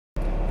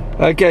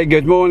Okay,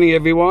 good morning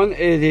everyone.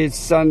 It is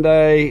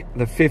Sunday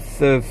the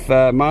 5th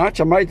of March.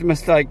 I made the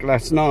mistake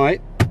last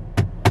night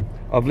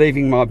of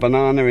leaving my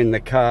banana in the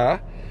car.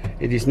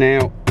 It is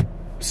now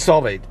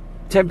solid.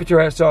 Temperature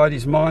outside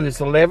is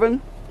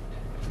 -11.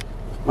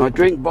 My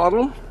drink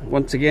bottle,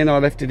 once again I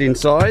left it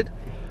inside,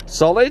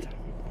 solid.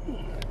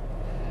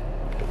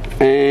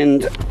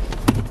 And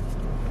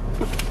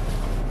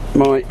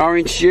my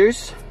orange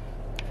juice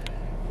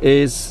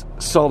is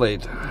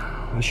solid.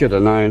 I should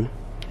have known.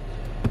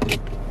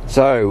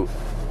 So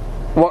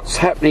what's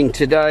happening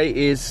today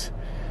is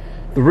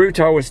the route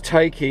I was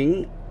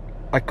taking,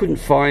 I couldn't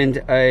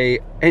find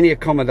any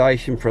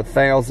accommodation for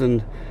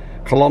 1,000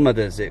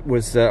 kilometers. It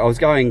was I was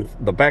going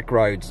the back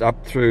roads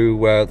up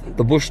through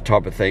the bush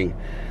type of thing.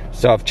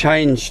 So I've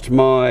changed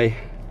my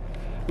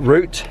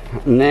route.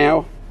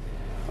 Now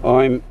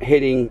I'm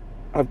heading,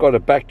 I've got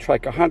to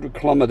backtrack 100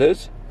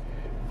 kilometers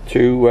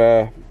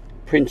to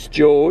Prince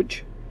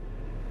George,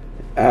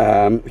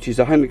 which is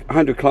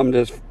 100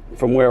 kilometers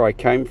from where I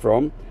came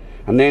from,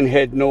 and then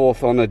head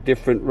north on a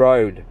different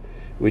road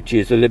which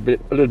is a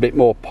little bit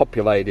more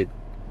populated.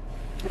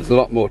 There's a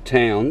lot more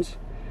towns,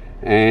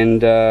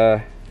 and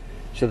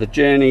so the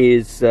journey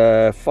is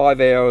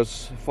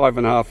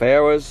 5.5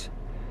 hours,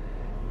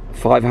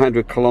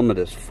 500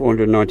 kilometers,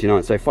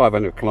 499, so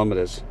 500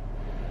 kilometers.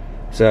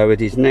 So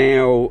it is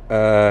now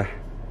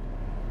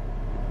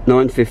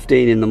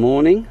 9:15 in the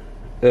morning,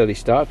 early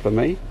start for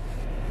me.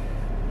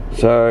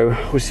 So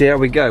we'll see how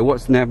we go.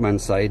 What's Navman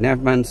say?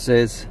 Navman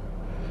says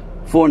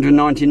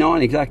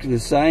 499, exactly the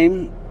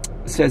same.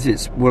 It says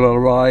it will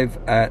arrive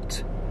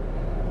at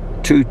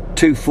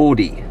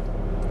 2:40.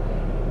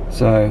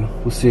 So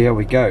we'll see how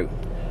we go.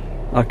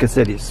 Like I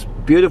said, it's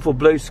beautiful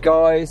blue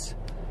skies,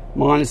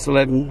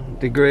 -11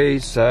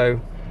 degrees,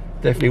 so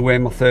definitely wear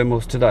my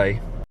thermals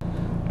today.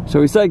 So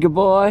we say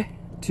goodbye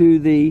to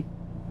the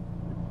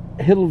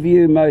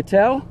Hillview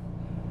Motel.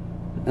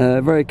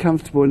 Very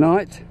comfortable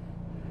night,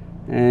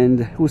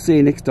 and we'll see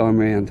you next time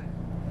round.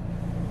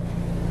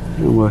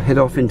 And we'll head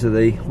off into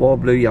the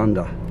wild blue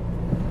yonder.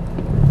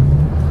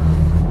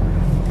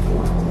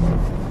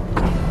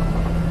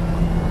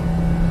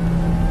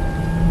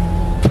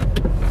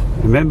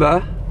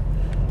 Remember,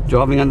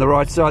 driving on the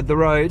right side of the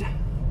road,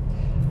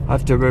 I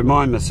have to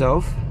remind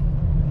myself.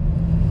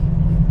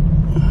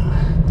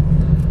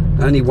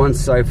 Only once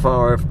so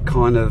far I've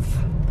kind of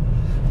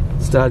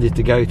started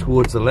to go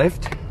towards the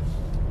left.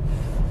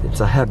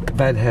 It's a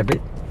bad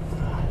habit.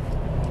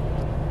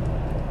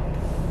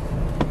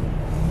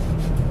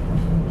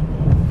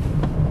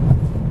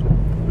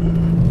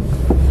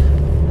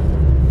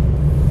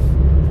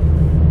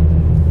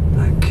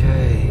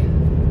 Okay.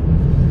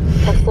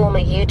 Perform a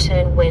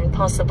U-turn when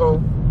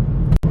possible.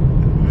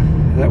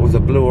 That was a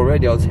blue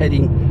already. I was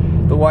heading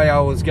the way I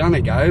was going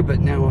to go, but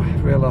now I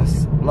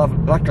realise,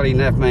 luckily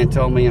Navman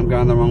told me I'm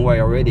going the wrong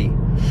way already.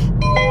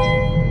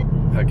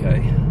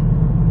 Okay.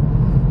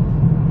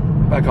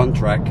 Back on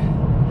track.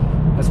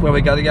 That's where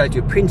we got to go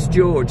to. Prince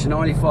George,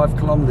 95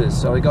 kilometres.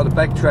 So we got to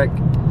backtrack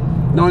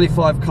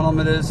 95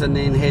 kilometres and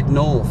then head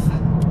north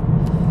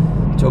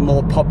to a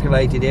more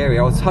populated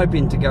area. I was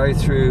hoping to go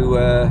through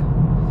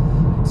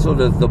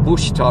sort of the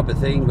bush type of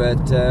thing,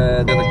 but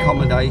the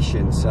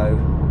accommodation. So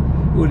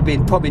it would have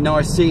been probably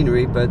nice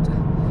scenery, but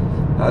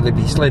I'd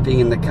be sleeping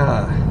in the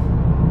car,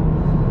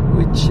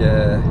 which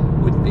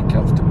wouldn't be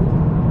comfortable.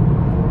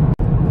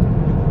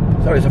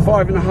 So it's a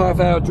 5.5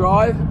 hour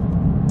drive.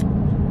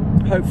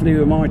 Hopefully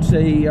we might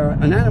see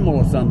an animal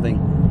or something,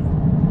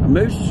 a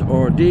moose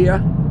or a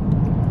deer,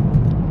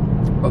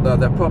 although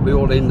they're probably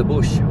all in the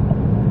bush.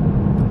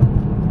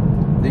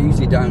 They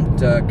usually don't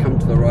come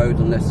to the road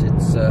unless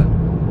it's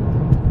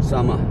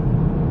summer.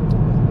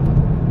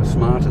 We're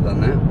smarter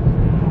than that.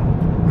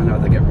 I know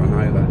they get run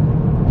over.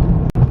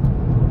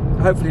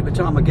 Hopefully by the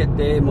time I get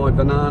there, my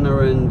banana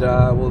and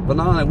well,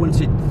 banana, once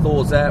it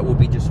thaws out, will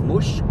be just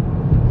mush.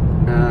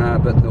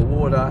 But the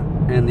water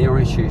and the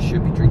orange juice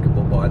should be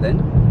drinkable by then,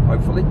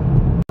 hopefully.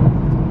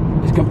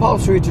 It's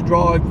compulsory to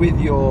drive with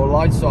your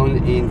lights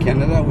on in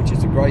Canada, which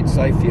is a great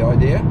safety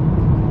idea.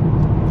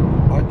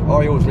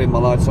 I always leave my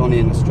lights on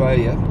in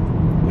Australia.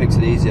 Makes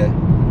it easier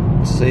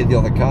to see the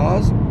other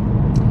cars.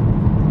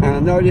 And I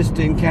noticed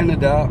in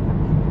Canada,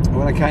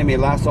 when I came here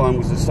last time,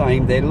 was the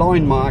same. Their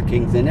line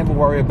markings, they never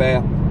worry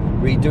about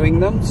redoing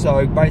them.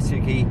 So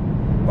basically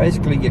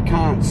you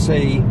can't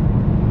see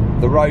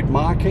the road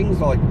markings,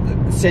 like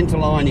the centre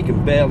line you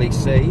can barely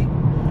see,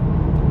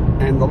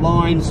 and the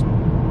lines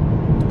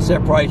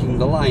separating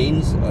the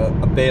lanes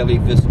are barely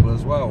visible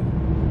as well.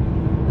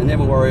 They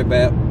never worry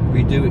about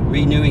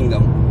renewing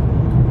them,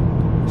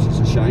 which is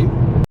a shame.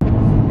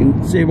 You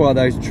can see by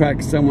those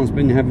tracks someone's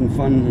been having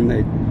fun in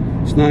their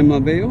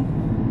snowmobile,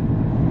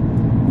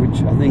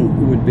 which I think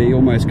would be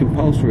almost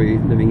compulsory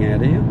living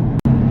out here.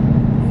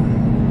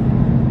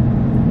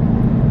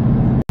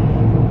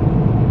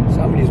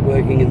 Somebody's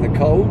working in the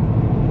cold.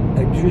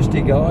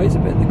 Electricity guys, I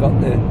bet they've got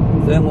their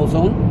thermals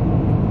on.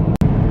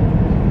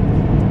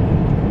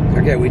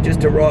 Okay, we're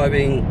just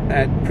arriving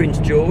at Prince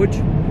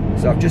George.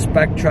 So I've just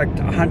backtracked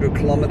 100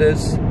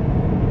 kilometres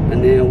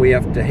and now we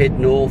have to head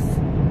north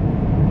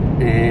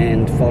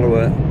and follow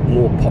a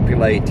more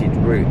populated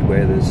route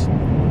where there's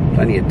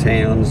plenty of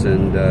towns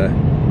and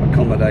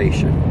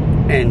accommodation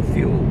and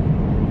fuel.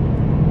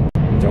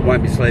 So I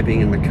won't be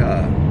sleeping in the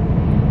car.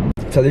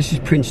 So this is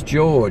Prince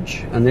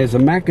George, and there's a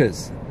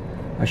Macca's.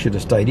 I should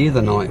have stayed here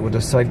the night, it would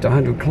have saved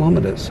 100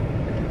 kilometres.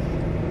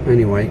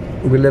 Anyway,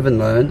 we live and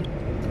learn.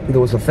 There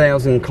was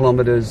 1,000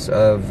 kilometres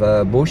of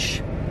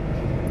bush,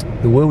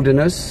 the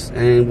wilderness,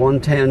 and one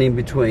town in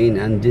between,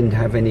 and didn't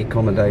have any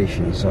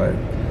accommodation. So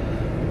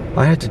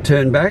I had to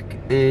turn back,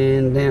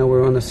 and now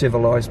we're on a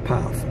civilised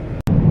path.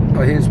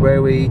 Oh, here's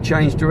where we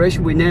changed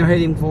direction. We're now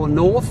heading for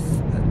north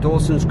at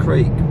Dawson's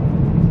Creek,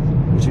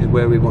 which is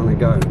where we want to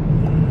go.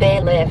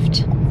 Bear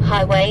left,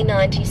 Highway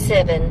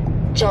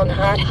 97, John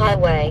Hart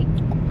Highway.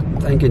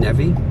 Thank you,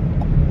 Navi.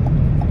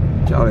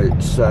 So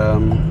it's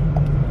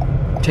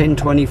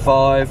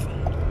 10:25.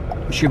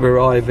 We should be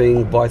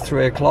arriving by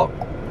 3 o'clock,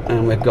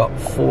 and we've got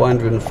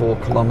 404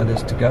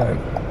 kilometres to go.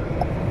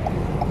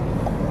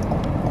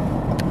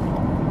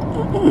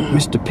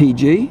 Mr.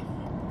 PG.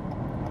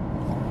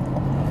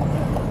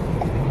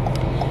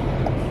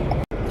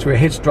 So we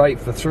head straight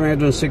for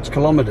 306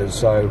 kilometres,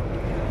 so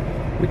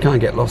we can't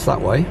get lost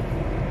that way.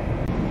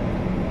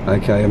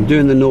 Okay, I'm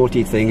doing the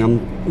naughty thing. I'm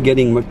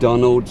getting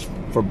McDonald's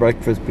for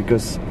breakfast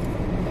because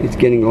it's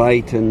getting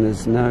late and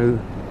there's no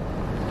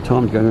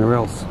time to go anywhere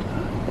else.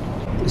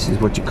 This is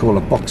what you call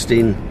a boxed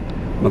in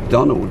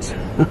McDonald's.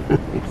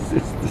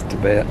 it's just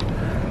about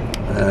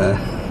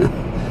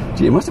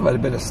gee, it must have had a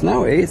bit of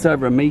snow here. It's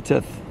over a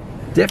metre,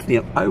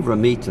 definitely over a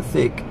metre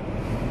thick.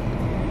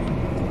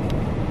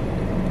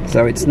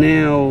 So it's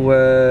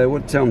now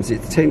what time is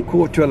it? It's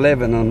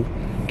 11:15. I'm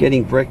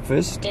getting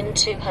breakfast. In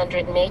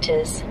 200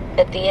 metres,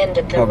 at the end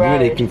of the I've road,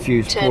 really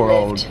confused turn poor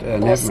left,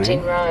 old Austin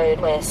Navman. Road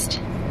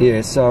West.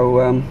 Yeah, so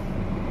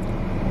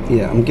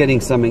yeah, I'm getting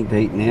something to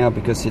eat now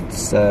because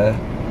it's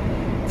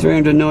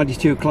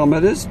 392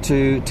 kilometres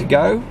to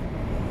go,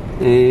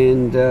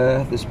 and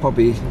there's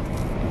probably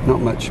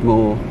not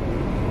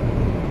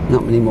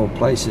many more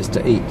places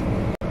to eat.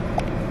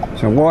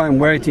 So while I'm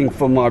waiting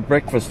for my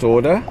breakfast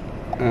order,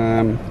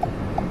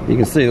 you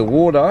can see the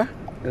water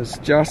is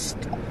just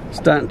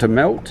starting to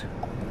melt.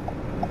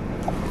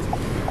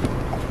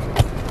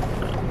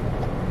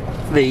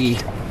 The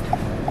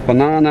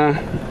banana,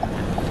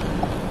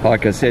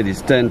 like I said,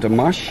 is turned to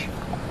mush.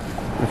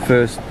 The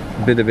first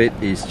bit of it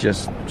is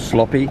just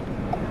sloppy,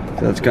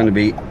 so it's going to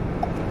be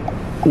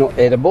not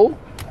edible.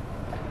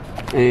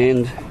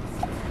 And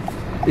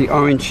the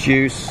orange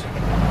juice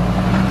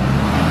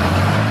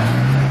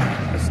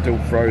is still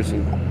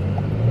frozen,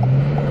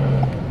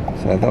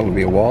 so that'll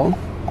be a while.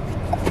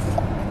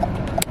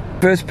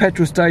 First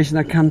petrol station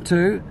I come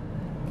to,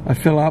 I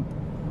fill up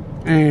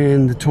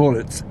and the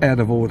toilet's out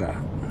of order.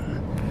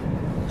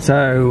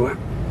 So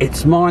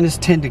it's minus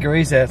 10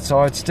 degrees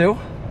outside still,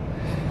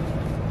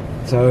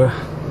 so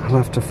I'll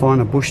have to find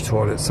a bush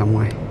toilet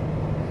somewhere.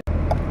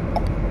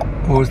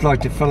 I always like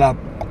to fill up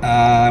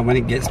when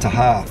it gets to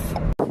half.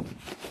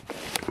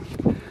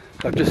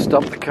 I've just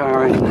stopped the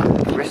car in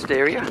the rest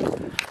area,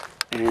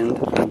 and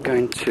I'm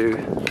going to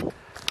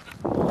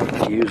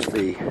use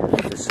the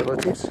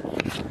facilities.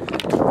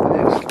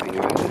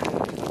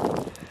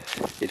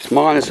 It's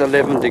minus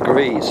 11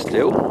 degrees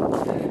still.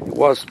 It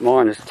was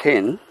minus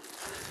 10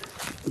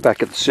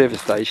 back at the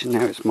service station,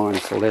 now it's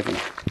minus 11.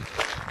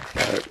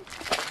 So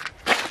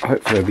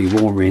hopefully it'll be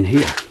warmer in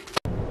here.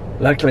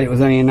 Luckily it was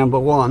only a number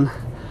 1.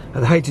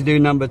 I'd hate to do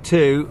number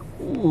 2.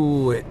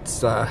 Ooh,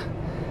 it's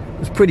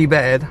pretty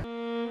bad.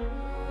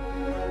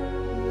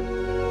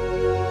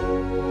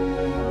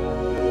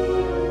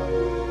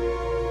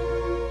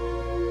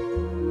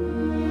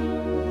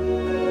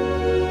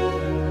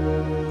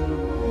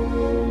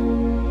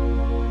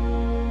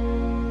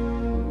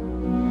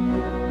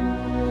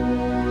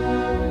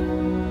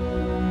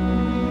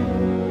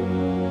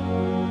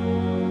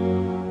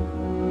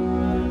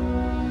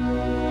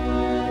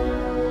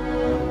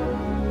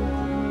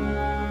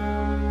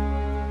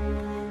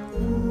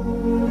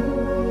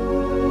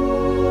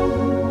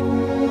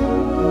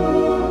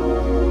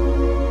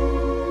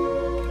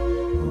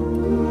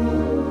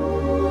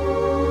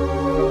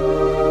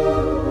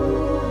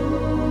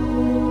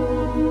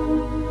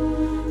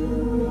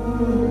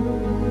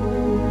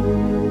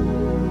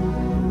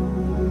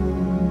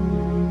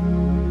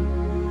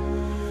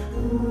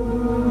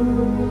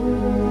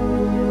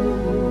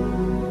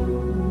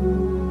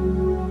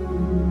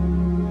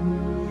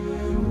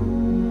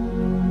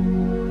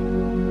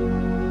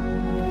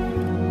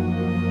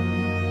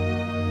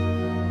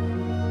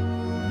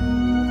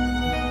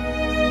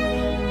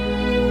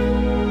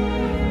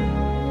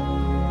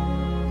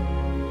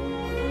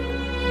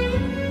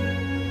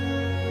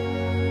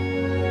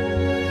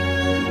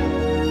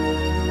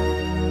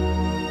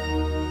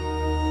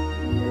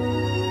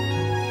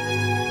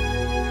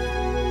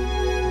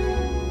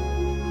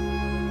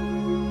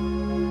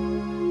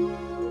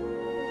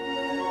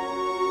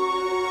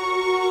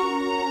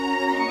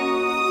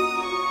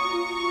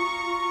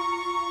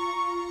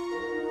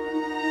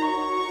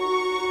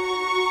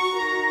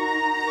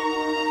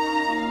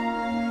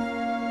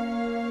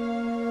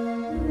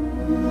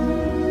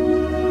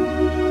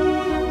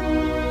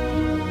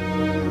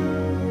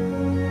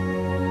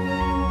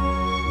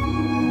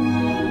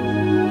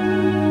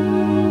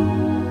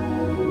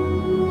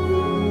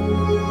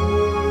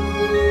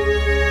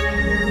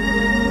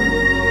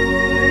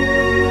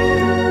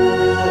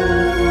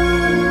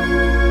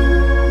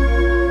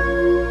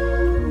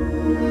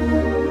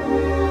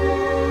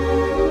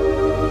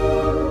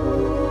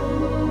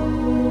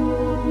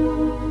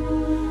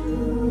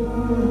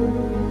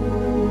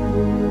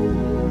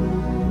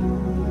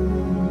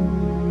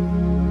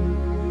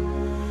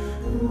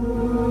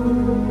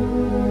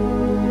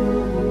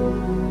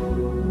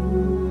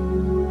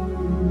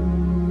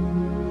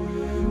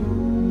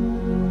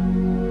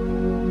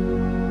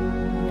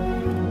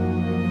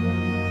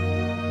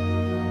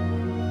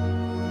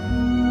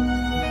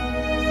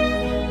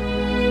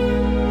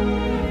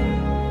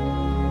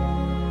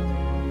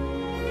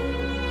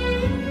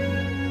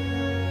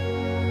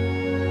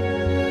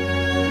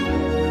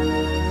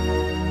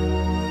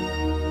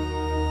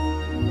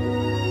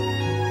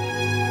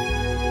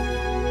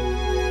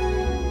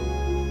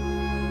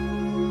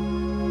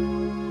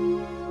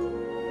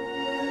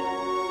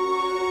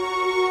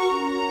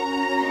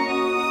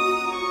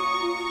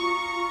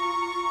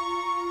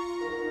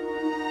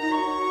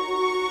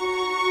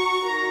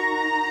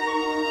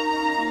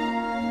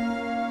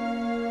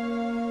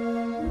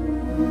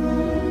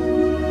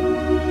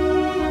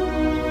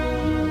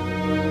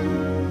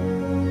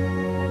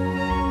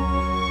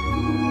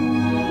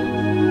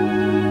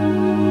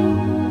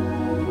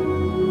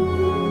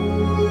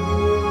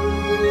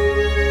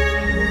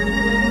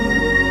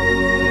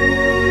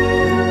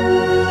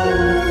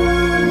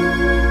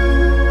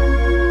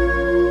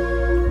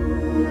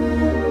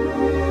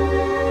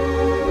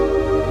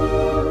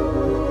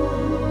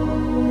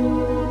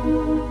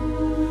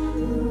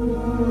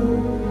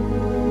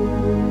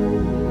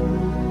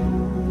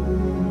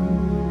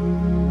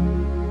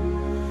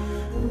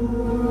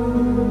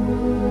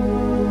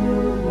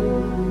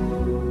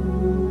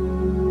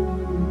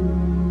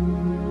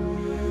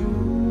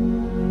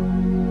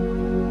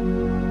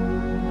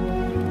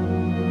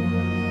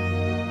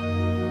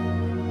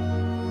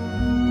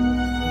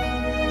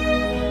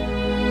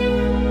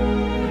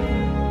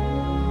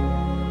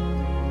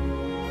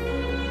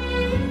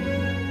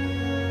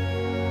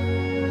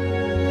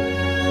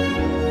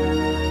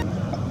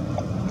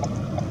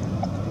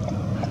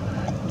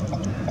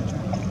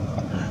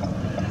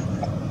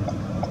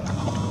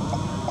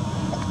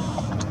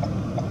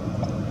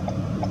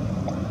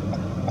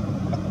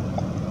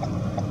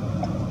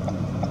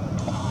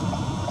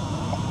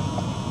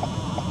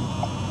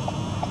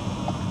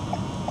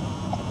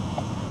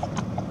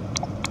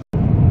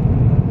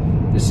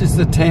 is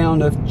the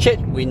town of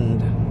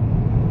Chetwynd.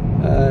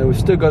 We've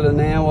still got an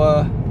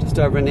hour, just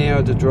over an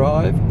hour to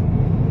drive.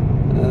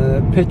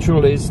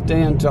 Petrol is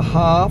down to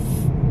half,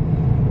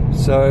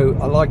 so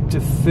I like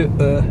to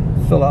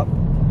fill up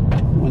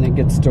when it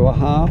gets to a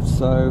half,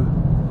 so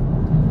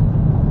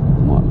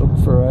might look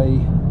for a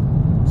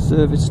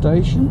service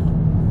station.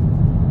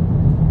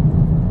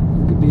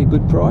 Could be a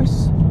good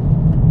price.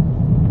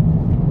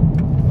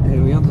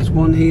 There we are, there's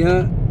one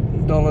here,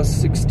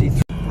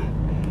 $1.63.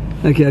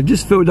 Okay, I've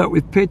just filled up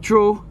with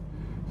petrol,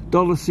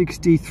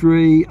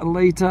 $1.63 a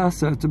litre,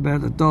 so it's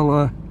about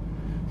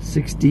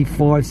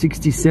 $1.65,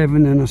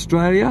 67 in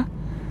Australia,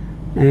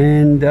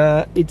 and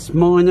it's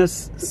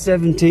minus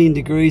 17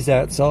 degrees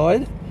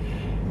outside.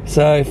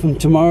 So from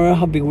tomorrow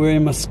I'll be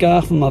wearing my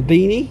scarf and my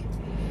beanie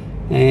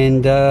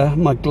and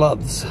my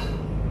gloves.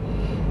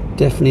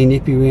 Definitely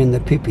nippy around the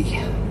pippy,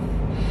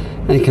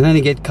 and it can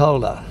only get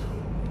colder.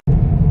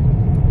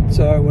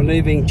 So we're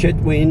leaving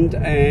Chetwynd,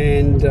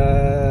 and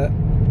the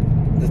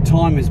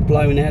time is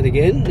blown out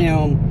again.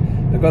 Now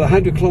I've got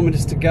 100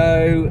 kilometres to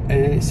go,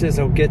 and it says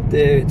I'll get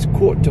there, it's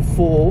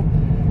 3:45.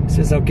 It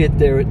says I'll get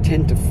there at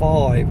 10 to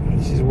 5.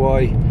 This is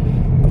why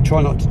I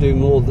try not to do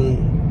more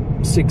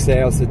than 6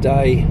 hours a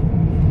day. I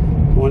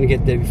want to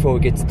get there before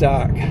it gets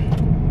dark.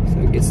 So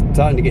it's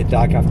starting to get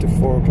dark after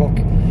 4 o'clock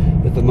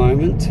at the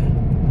moment.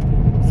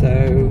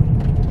 So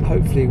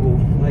hopefully we'll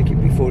make it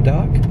before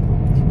dark.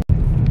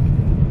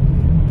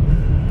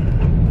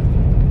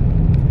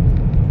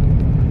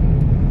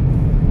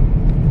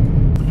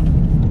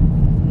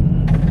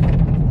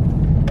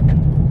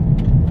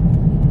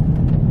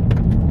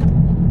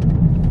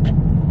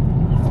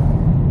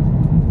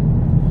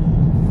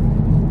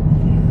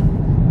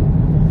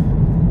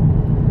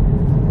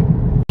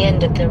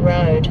 End of the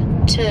road,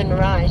 turn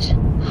right,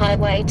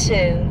 Highway 2,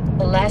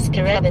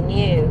 Alaska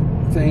Avenue.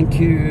 Thank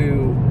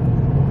you.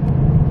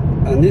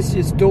 And this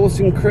is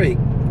Dawson Creek,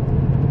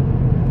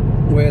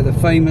 where the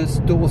famous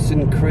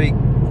Dawson Creek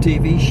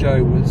TV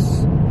show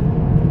was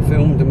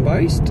filmed and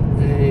based,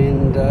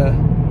 and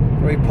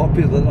very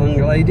popular with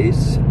young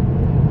ladies.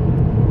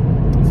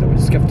 So we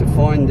just have to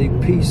find the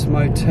Peace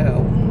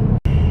Motel.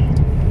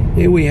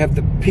 Here we have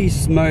the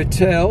Peace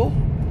Motel,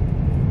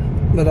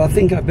 but I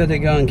think I better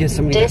go and get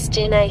something.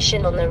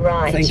 Destination on the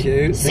right. Thank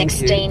you.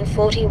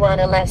 1641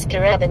 Alaska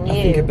Avenue.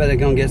 I think I better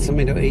go and get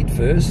something to eat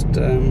first,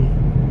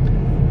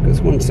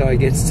 because once I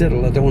get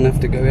settled I don't want to have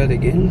to go out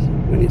again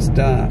when it's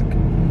dark.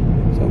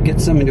 So I'll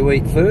get something to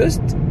eat first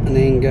and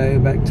then go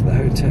back to the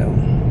hotel.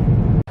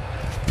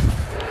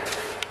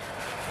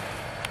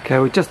 Okay,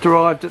 we just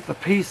arrived at the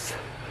Peace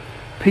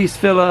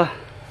Villa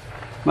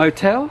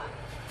Motel,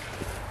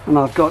 and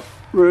I've got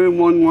room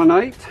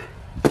 118.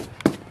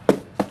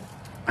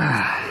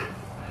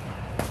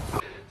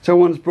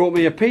 Someone's brought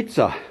me a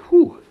pizza.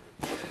 Whew.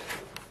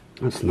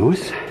 That's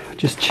nice.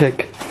 Just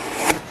check.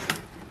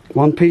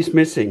 One piece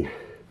missing.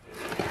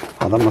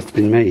 Oh, that must have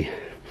been me.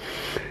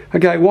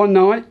 Okay, one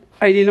night,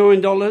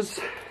 $89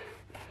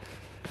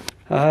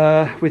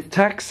 with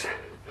tax.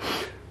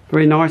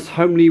 Very nice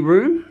homely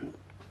room.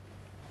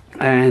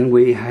 And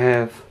we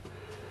have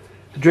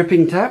a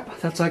dripping tap.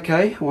 That's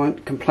okay. I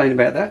won't complain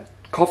about that.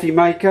 Coffee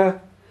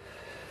maker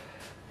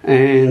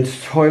and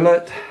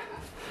toilet.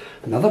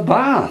 Another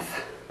bath.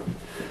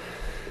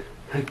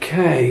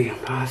 Okay,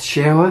 bath,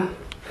 shower.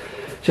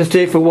 Just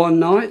here for one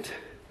night.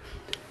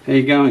 How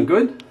you going?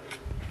 Good?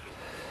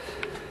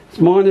 It's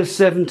minus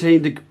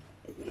 17 degrees.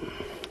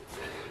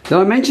 Did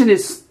I mention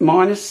it's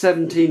minus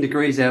 17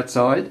 degrees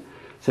outside?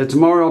 So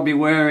tomorrow I'll be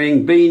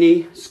wearing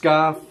beanie,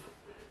 scarf,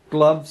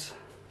 gloves.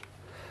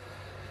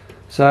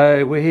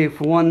 So we're here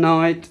for one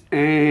night,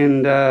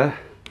 and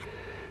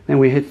then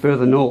we head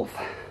further north.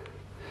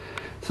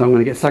 So I'm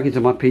going to get stuck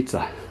into my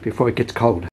pizza before it gets cold.